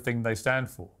everything they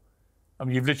stand for. I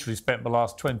mean, you've literally spent the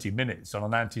last 20 minutes on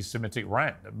an anti-Semitic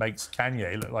rant that makes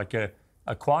Kanye look like a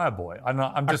choir boy.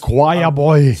 I'm just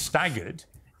staggered,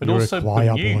 but You're also a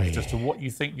choir bemused boy. as to what you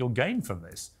think you'll gain from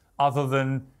this, other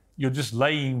than you're just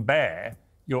laying bare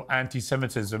your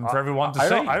anti-Semitism for everyone to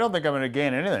see. I don't think I'm going to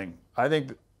gain anything. I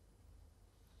think,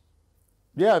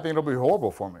 yeah, I think it'll be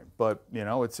horrible for me. But you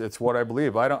know, it's what I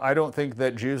believe. I don't think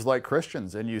that Jews like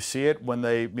Christians, and you see it when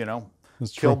they, you know,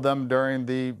 killed them during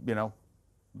the, you know,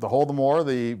 the Holodomor,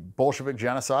 the Bolshevik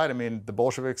genocide. I mean, the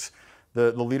Bolsheviks,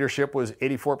 the leadership was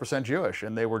 84% Jewish,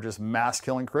 and they were just mass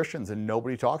killing Christians, and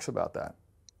nobody talks about that.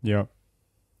 Yeah.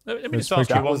 Let me just ask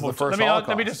you one more time.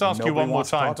 Let me just ask you one more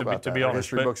time to be honest.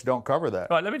 History books don't cover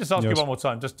that. Right, let me just ask you one more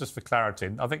time, just for clarity.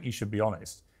 And I think you should be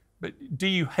honest. But do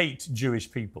you hate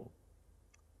Jewish people?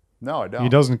 No, I don't. He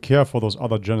doesn't care for those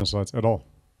other genocides at all.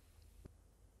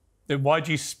 Then why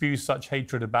do you spew such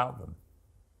hatred about them?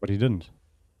 But he didn't.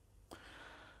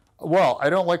 Well,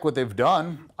 I don't like what they've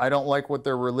done. I don't like what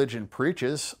their religion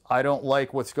preaches. I don't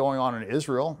like what's going on in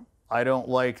Israel. I don't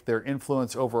like their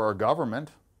influence over our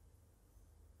government.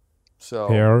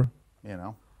 So, you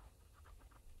know.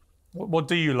 What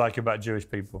do you like about Jewish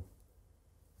people?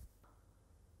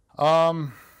 I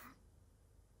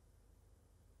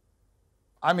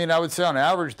mean, I would say on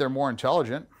average, they're more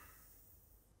intelligent.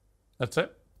 That's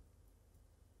it?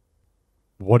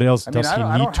 What else does he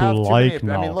need to like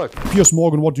now? I mean, look. Piers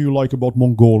Morgan, what do you like about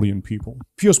Mongolian people?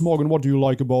 Piers Morgan, what do you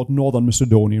like about Northern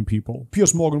Macedonian people?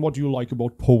 Piers Morgan, what do you like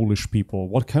about Polish people?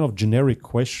 What kind of generic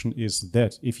question is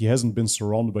that? If he hasn't been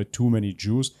surrounded by too many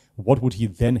Jews, what would he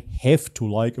then have to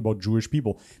like about Jewish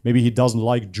people? Maybe he doesn't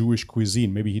like Jewish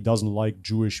cuisine. Maybe he doesn't like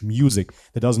Jewish music.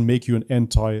 That doesn't make you an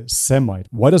anti-Semite.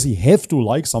 Why does he have to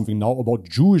like something now about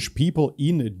Jewish people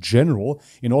in general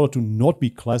in order to not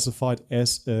be classified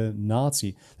as a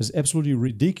Nazi? This is absolutely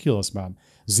ridiculous, man.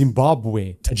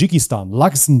 Zimbabwe, Tajikistan,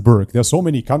 Luxembourg. There are so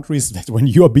many countries that when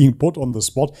you are being put on the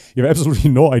spot, you have absolutely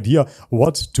no idea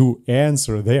what to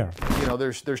answer there. You know,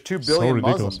 there's 2 billion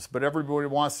Muslims, but everybody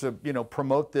wants to, you know,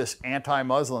 promote this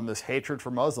anti-Muslim, this hatred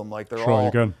for Muslim, like they're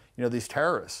all, you know, these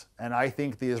terrorists. And I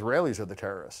think the Israelis are the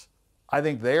terrorists. I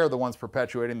think they are the ones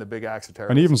perpetuating the big acts of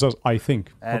terrorism. And he even says, I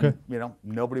think. And, you know,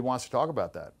 nobody wants to talk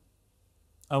about that.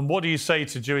 And what do you say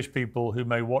to Jewish people who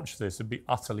may watch this and be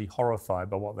utterly horrified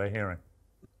by what they're hearing?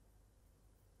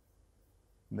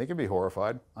 They can be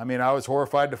horrified. I mean, I was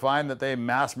horrified to find that they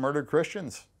mass murdered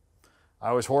Christians.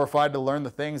 I was horrified to learn the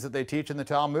things that they teach in the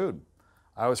Talmud.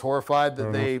 I was horrified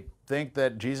that they think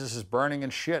that Jesus is burning in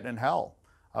shit in hell.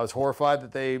 I was horrified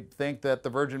that they think that the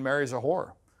Virgin Mary is a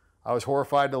whore. I was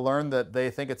horrified to learn that they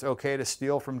think it's okay to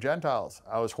steal from Gentiles.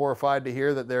 I was horrified to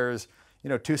hear that there's, you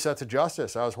know, 2 sets of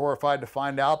justice. I was horrified to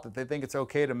find out that they think it's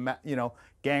okay to, you know,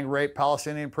 gang rape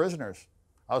Palestinian prisoners.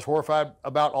 I was horrified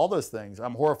about all those things.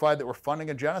 I'm horrified that we're funding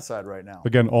a genocide right now.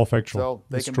 Again, all factual. So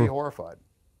they can be horrified.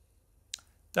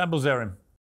 Dan Bilzerian,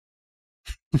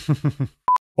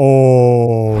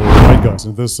 Alright guys,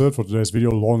 and this is it for today's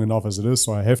video, long enough as it is,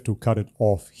 so I have to cut it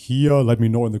off here. Let me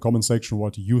know in the comment section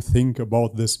what you think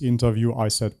about this interview. I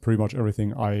said pretty much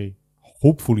everything I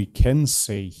hopefully can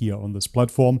say here on this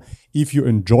platform. If you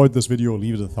enjoyed this video,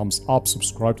 leave it a thumbs up,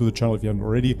 subscribe to the channel if you haven't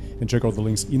already, and check out the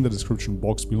links in the description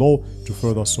box below to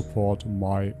further support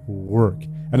my work.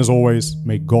 And as always,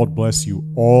 may God bless you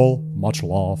all. Much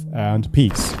love and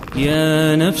peace.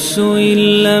 يا نفس إن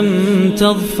لم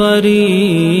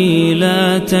تظفري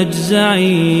لا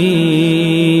تجزعي